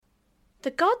The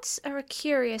gods are a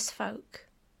curious folk,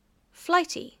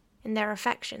 flighty in their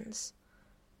affections,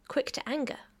 quick to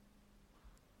anger.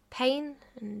 Pain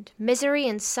and misery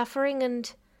and suffering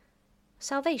and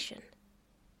salvation.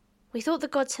 We thought the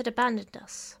gods had abandoned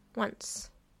us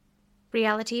once.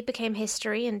 Reality became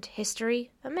history and history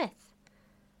a myth.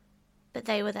 But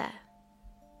they were there,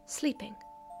 sleeping,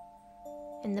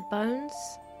 in the bones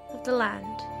of the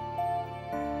land.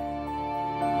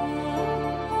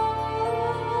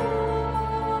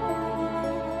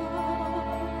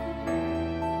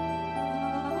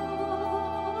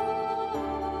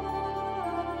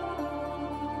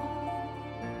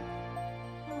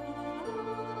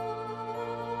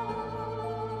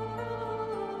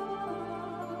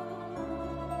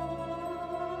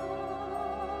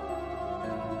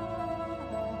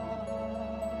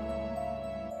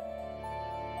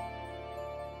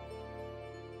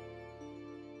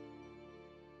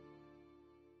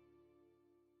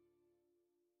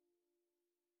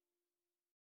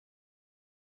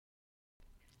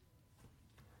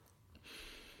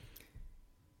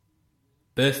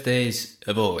 Birthdays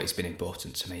have always been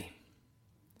important to me.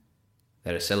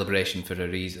 They're a celebration for a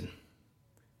reason.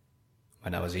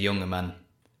 When I was a younger man,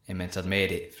 it meant I'd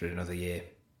made it for another year.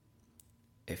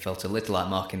 It felt a little like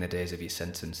marking the days of your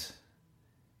sentence.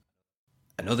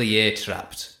 Another year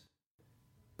trapped,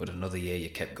 but another year you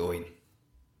kept going.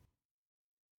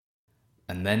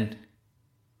 And then,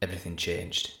 everything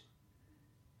changed.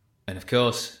 And of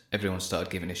course, everyone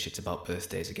started giving a shit about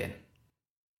birthdays again.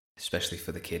 Especially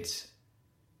for the kids.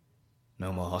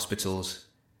 No more hospitals,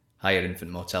 higher infant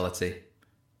mortality,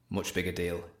 much bigger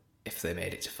deal if they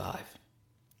made it to 5.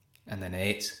 And then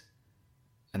 8,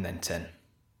 and then 10.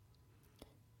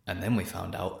 And then we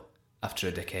found out, after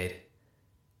a decade,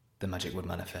 the magic would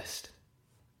manifest.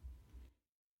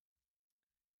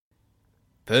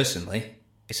 Personally,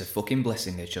 it's a fucking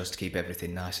blessing they chose to keep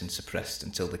everything nice and suppressed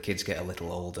until the kids get a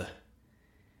little older.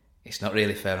 It's not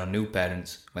really fair on new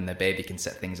parents when their baby can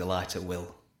set things alight at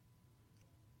will.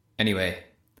 Anyway,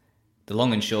 the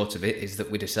long and short of it is that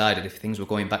we decided if things were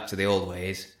going back to the old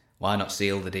ways, why not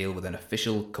seal the deal with an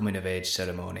official coming-of-age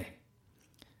ceremony?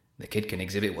 The kid can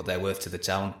exhibit what they're worth to the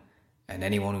town, and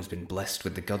anyone who's been blessed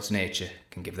with the god's nature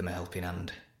can give them a helping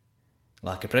hand.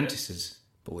 Like apprentices,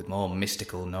 but with more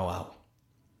mystical know-how.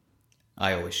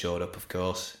 I always showed up, of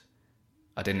course.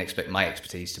 I didn't expect my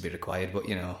expertise to be required, but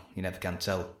you never can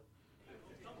tell.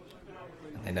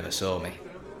 And they never saw me.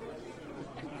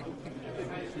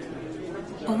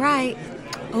 All right.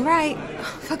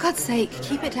 For God's sake,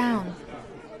 keep it down.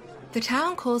 The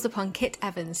town calls upon Kit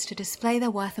Evans to display their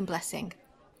worth and blessing.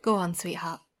 Go on,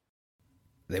 sweetheart.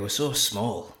 They were so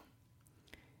small.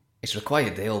 It's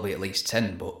required they all be at least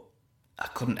 10, but I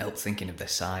couldn't help thinking of their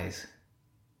size.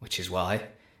 Which is why,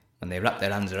 when they wrapped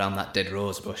their hands around that dead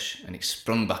rose bush and it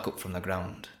sprung back up from the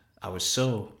ground, I was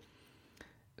so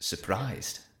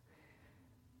surprised.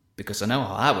 Because I know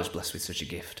how I was blessed with such a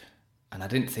gift. And I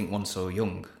didn't think one so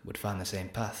young would find the same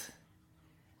path.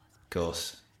 Of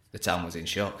course, the town was in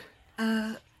shock.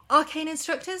 Arcane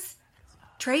instructors?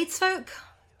 Tradesfolk?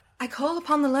 I call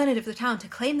upon the learned of the town to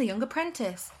claim the young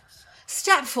apprentice.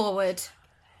 Step forward.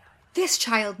 This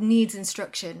child needs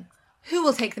instruction. Who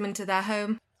will take them into their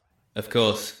home? Of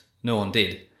course, no one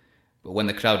did. But when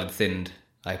the crowd had thinned,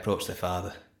 I approached their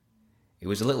father. He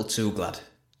was a little too glad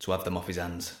to have them off his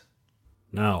hands.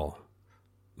 Now,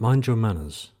 mind your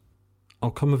manners. I'll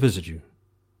come and visit you.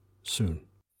 Soon.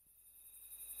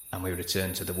 And we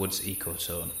returned to the woods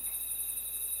ecotone.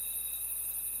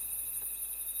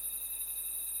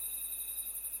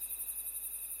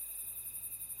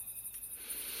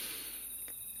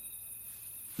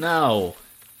 Now,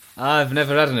 I've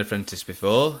never had an apprentice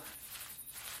before.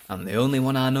 I'm the only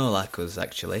one I know like us,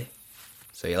 actually.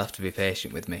 So you'll have to be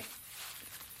patient with me.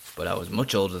 But I was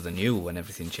much older than you when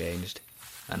everything changed.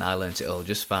 And I learnt it all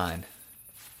just fine.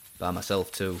 By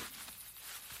myself too.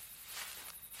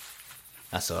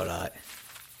 That's alright.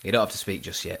 You don't have to speak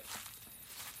just yet.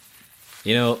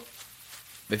 You know,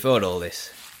 before all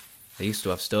this, I used to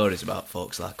have stories about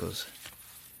folks like us.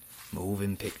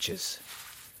 Moving pictures.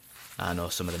 I know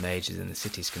some of the majors in the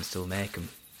cities can still make them.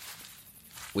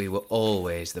 We were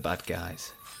always the bad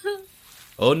guys.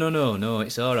 Oh, no,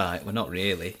 it's alright, we're not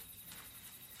really.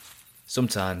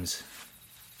 Sometimes,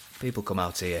 people come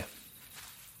out here,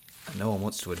 and no one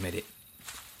wants to admit it.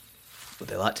 But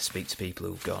they like to speak to people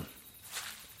who've gone.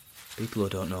 People who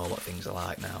don't know what things are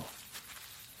like now.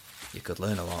 You could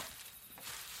learn a lot.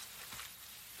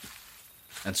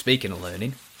 And speaking of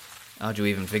learning, how'd you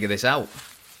even figure this out?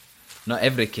 Not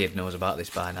every kid knows about this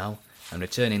by now, and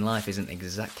returning life isn't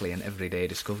exactly an everyday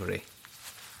discovery.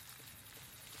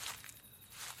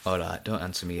 Alright, don't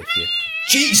answer me if you...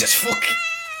 Jesus, fuck!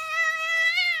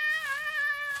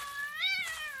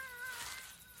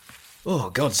 Oh,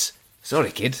 gods.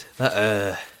 Sorry, kid.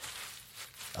 That's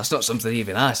not something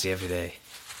even I see every day.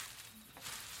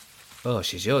 Oh,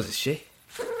 she's yours, is she?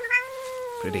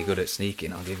 Pretty good at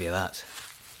sneaking, I'll give you that.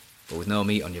 But with no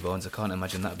meat on your bones, I can't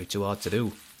imagine that'd be too hard to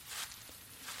do.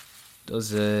 Does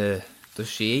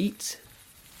she eat?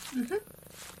 Mm-hmm.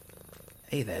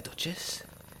 Hey there, Duchess.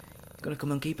 Gonna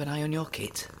come and keep an eye on your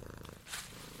kit?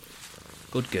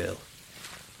 Good girl.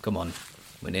 Come on,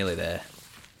 we're nearly there.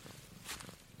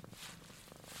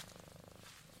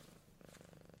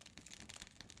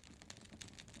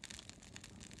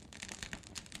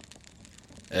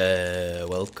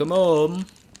 Welcome home.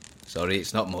 Sorry,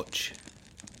 it's not much.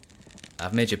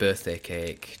 I've made your birthday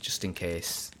cake, just in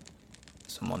case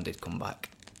someone did come back.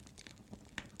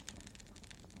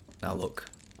 Now look,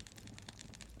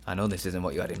 I know this isn't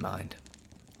what you had in mind.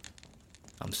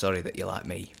 I'm sorry that you like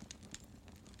me,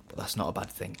 but that's not a bad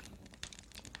thing.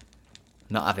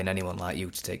 Not having anyone like you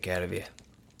to take care of you,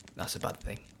 that's a bad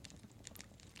thing.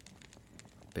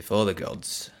 Before the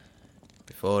gods,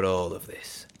 before all of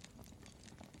this,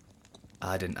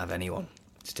 I didn't have anyone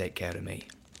to take care of me.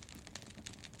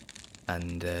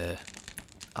 And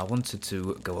I wanted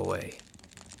to go away.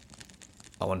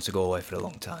 I wanted to go away for a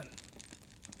long time.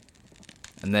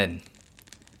 And then,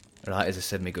 right as I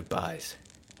said my goodbyes,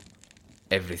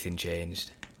 everything changed.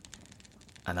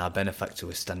 And our benefactor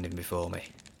was standing before me.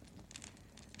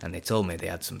 And they told me they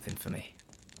had something for me.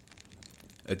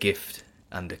 A gift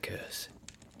and a curse.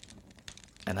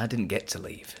 And I didn't get to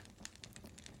leave.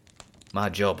 My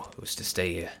job was to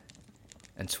stay here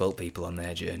and to help people on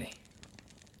their journey.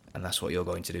 And that's what you're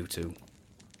going to do too.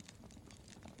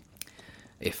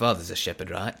 Your father's a shepherd,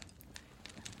 right?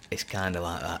 It's kinda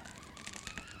like that.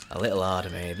 A little harder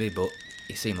maybe, but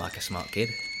you seem like a smart kid.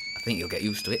 I think you'll get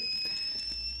used to it.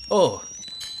 Oh,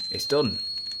 it's done.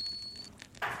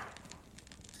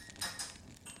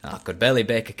 I could barely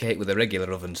bake a cake with a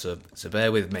regular oven, so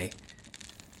bear with me.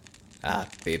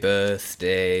 Happy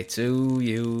birthday to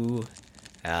you.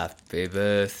 Happy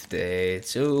birthday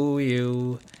to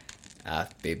you.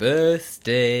 Happy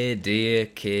birthday, dear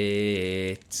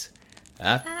Kate.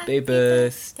 Happy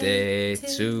birthday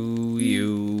to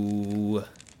you.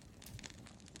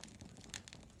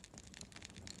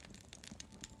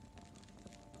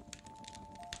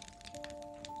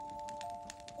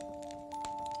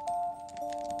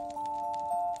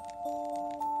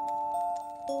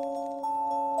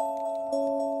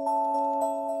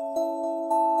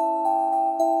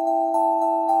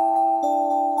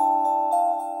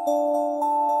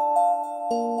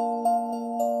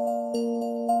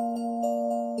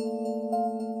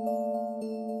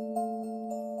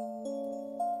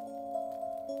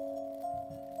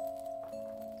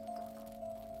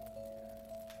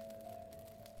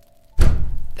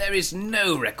 There is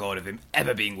no record of him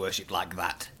ever being worshipped like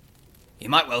that. He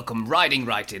might well come riding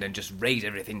right in and just raze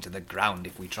everything to the ground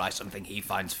if we try something he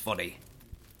finds funny.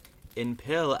 In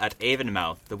Pill at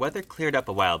Avonmouth, the weather cleared up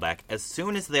a while back as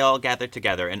soon as they all gathered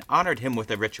together and honored him with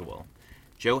a ritual.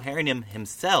 Joe Herringham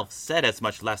himself said as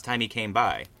much last time he came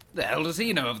by. The hell does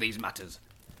he know of these matters?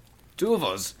 Two of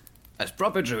us, as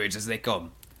proper druids as they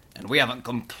come, and we haven't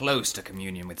come close to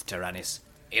communion with Tyrannus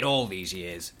in all these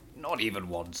years, not even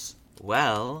once.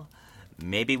 Well,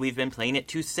 maybe we've been playing it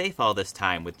too safe all this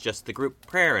time with just the group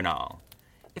prayer and all.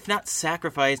 If not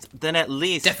sacrificed, then at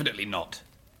least... Definitely not.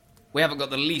 We haven't got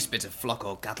the least bit of flock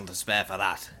or cattle to spare for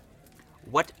that.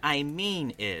 What I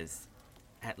mean is,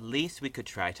 at least we could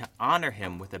try to honor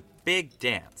him with a big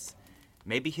dance.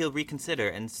 Maybe he'll reconsider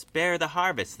and spare the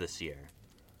harvest this year.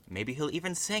 Maybe he'll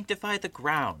even sanctify the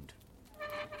ground.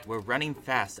 We're running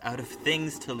fast out of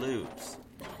things to lose.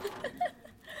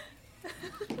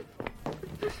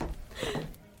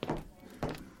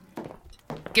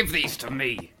 Give these to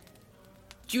me.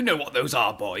 Do you know what those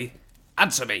are, boy?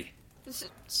 Answer me.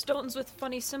 Stones with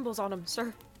funny symbols on them,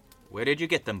 sir. Where did you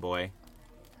get them, boy?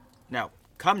 Now,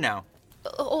 come now.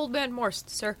 Old man Morse,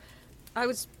 sir. I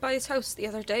was by his house the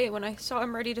other day when I saw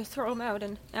him ready to throw 'em out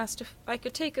and asked if I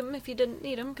could take 'em if he didn't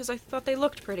need 'em because I thought they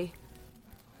looked pretty.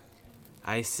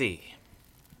 I see.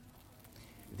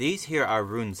 These here are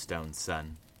runestones,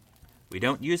 son. We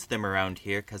don't use them around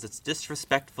here because it's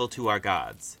disrespectful to our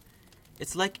gods.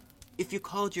 It's like if you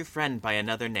called your friend by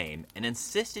another name and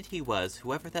insisted he was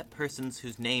whoever that person's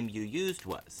whose name you used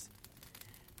was.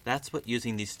 That's what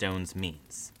using these stones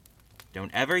means.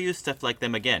 Don't ever use stuff like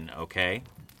them again, okay?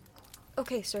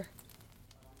 Okay, sir.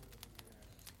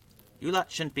 You lot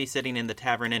shouldn't be sitting in the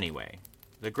tavern anyway.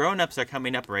 The grown-ups are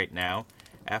coming up right now,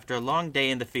 after a long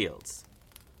day in the fields.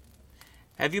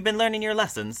 Have you been learning your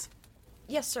lessons?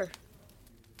 Yes, sir.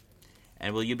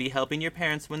 And will you be helping your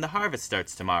parents when the harvest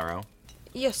starts tomorrow?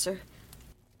 Yes, sir.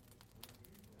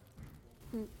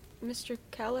 Mr.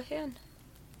 Callahan,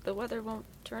 the weather won't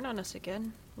turn on us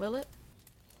again, will it?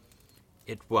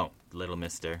 It won't, little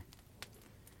mister.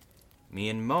 Me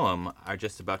and Moam are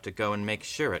just about to go and make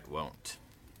sure it won't.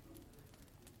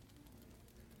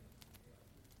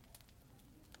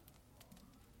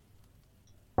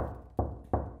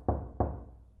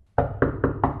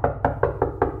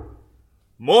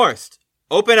 Morst,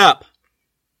 open up!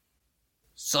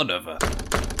 Son of a...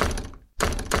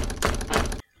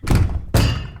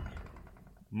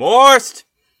 Morst!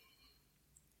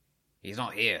 He's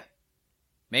not here.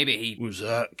 Maybe he... Was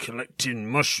out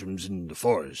collecting mushrooms in the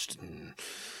forest and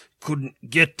couldn't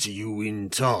get to you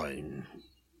in time.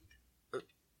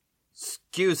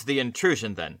 Excuse the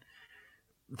intrusion, then.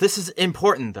 This is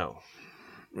important, though.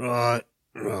 Right.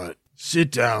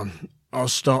 Sit down. I'll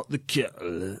start the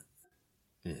kettle.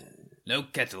 No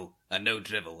kettle and no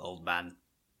drivel, old man.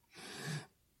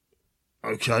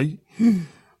 Okay.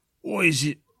 What is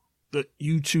it that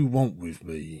you two want with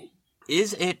me?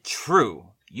 Is it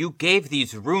true you gave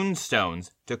these rune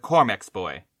stones to Cormac's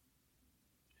boy?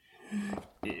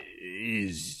 It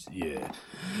is, yeah.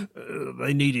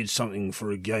 They needed something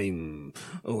for a game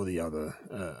or the other,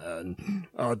 and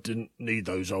I didn't need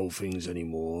those old things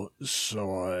anymore,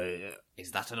 so I...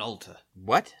 Is that an altar?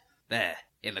 What? There,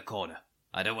 in the corner.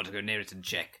 I don't want to go near it and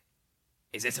check.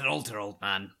 Is it an altar, old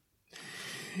man?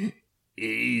 It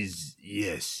is,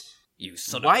 yes. You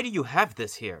son Why of... do you have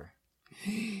this here?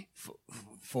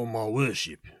 For my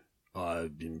worship.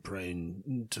 I've been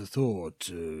praying to Thor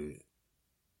to...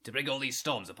 To bring all these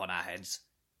storms upon our heads?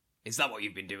 Is that what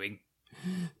you've been doing?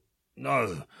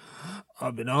 No,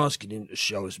 I've been asking him to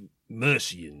show us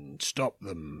mercy and stop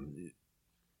them.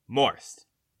 Morst,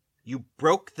 you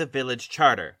broke the village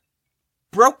charter.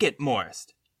 Broke it,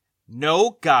 Morst.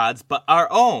 No gods but our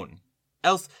own.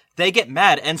 Else they get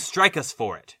mad and strike us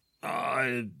for it.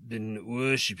 I've been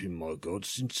worshipping my god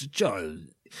since a child,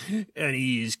 and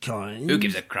he is kind. Who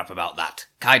gives a crap about that?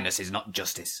 Kindness is not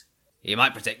justice. He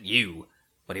might protect you,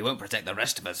 but he won't protect the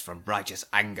rest of us from righteous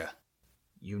anger.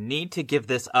 You need to give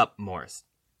this up, Morst.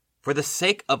 For the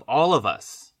sake of all of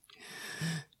us.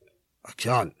 I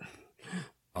can't.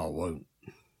 I won't.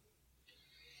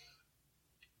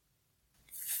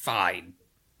 Fine.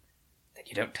 Then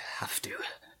you don't have to.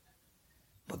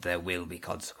 But there will be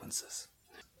consequences.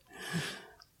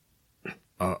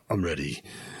 I'm ready.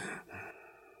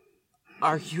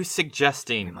 Are you We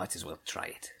suggesting... might as well try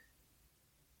it.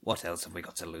 What else have we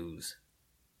got to lose?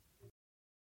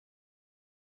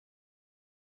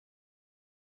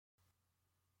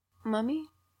 Mummy?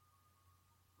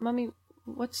 Mummy,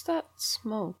 what's that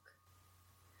smoke?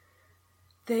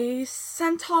 They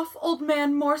sent off Old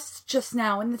Man Morst just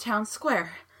now in the town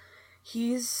square.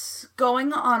 He's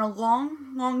going on a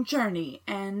long journey,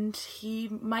 and he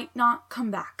might not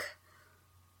come back.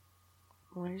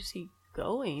 Where's he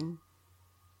going?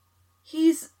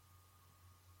 He's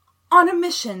on a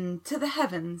mission to the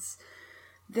heavens.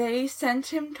 They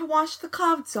sent him to wash the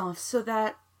clouds off so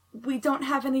that we don't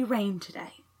have any rain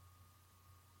today.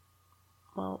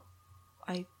 Well,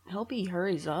 I hope he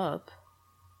hurries up.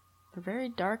 They're very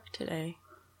dark today.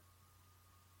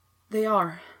 They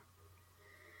are.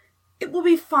 It will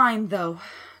be fine, though,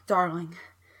 darling.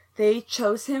 They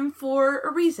chose him for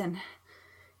a reason.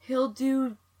 He'll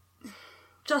do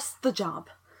just the job.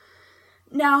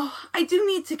 Now, I do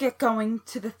need to get going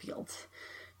to the field.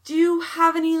 Do you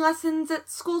have any lessons at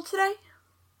school today?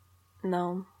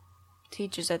 No.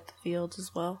 Teacher's at the fields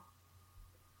as well.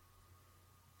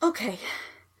 Okay.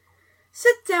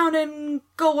 Sit down and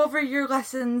go over your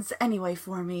lessons anyway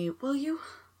for me, will you?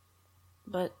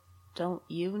 But don't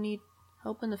you need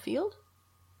help in the field?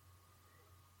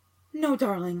 No,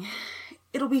 darling.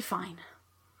 It'll be fine.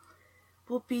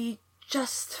 We'll be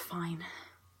just fine.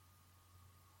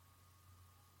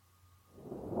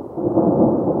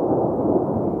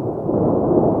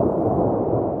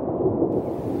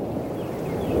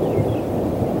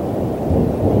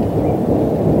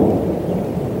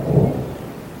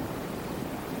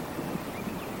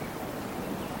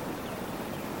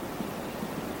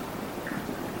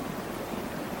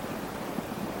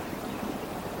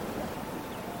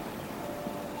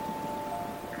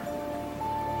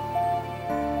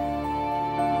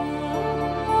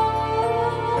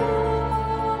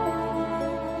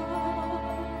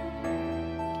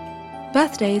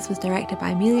 Birthdays was directed by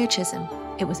Amelia Chisholm.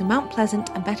 It was a Mount Pleasant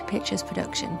and Better Pictures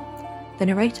production. The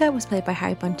narrator was played by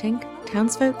Harry Bunting,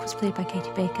 Townsfolk was played by Katie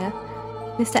Baker,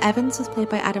 Mr. Evans was played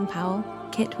by Adam Powell,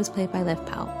 Kit was played by Liv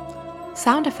Powell.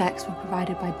 Sound effects were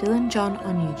provided by Dylan John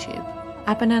on YouTube,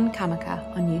 Abanan Kamaka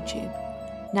on YouTube,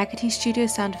 Nagati Studio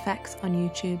Sound Effects on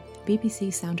YouTube,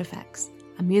 BBC Sound Effects,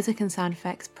 and Music and Sound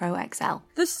Effects Pro XL.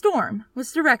 The Storm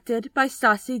was directed by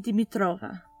Stasi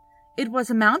Dimitrova. It was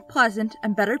a Mount Pleasant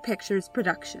and Better Pictures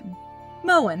production.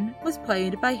 Moen was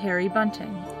played by Harry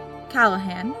Bunting.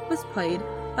 Callahan was played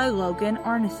by Logan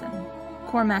Arneson.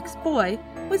 Cormac's boy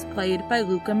was played by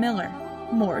Luca Miller.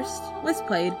 Morst was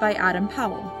played by Adam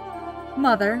Powell.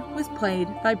 Mother was played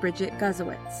by Bridget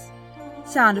Guzowitz.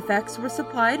 Sound effects were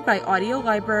supplied by Audio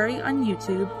Library on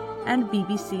YouTube and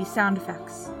BBC Sound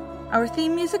Effects. Our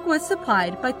theme music was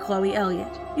supplied by Chloe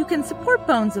Elliott. You can support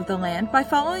Bones of the Land by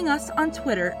following us on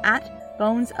Twitter at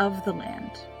Bones of the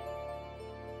Land.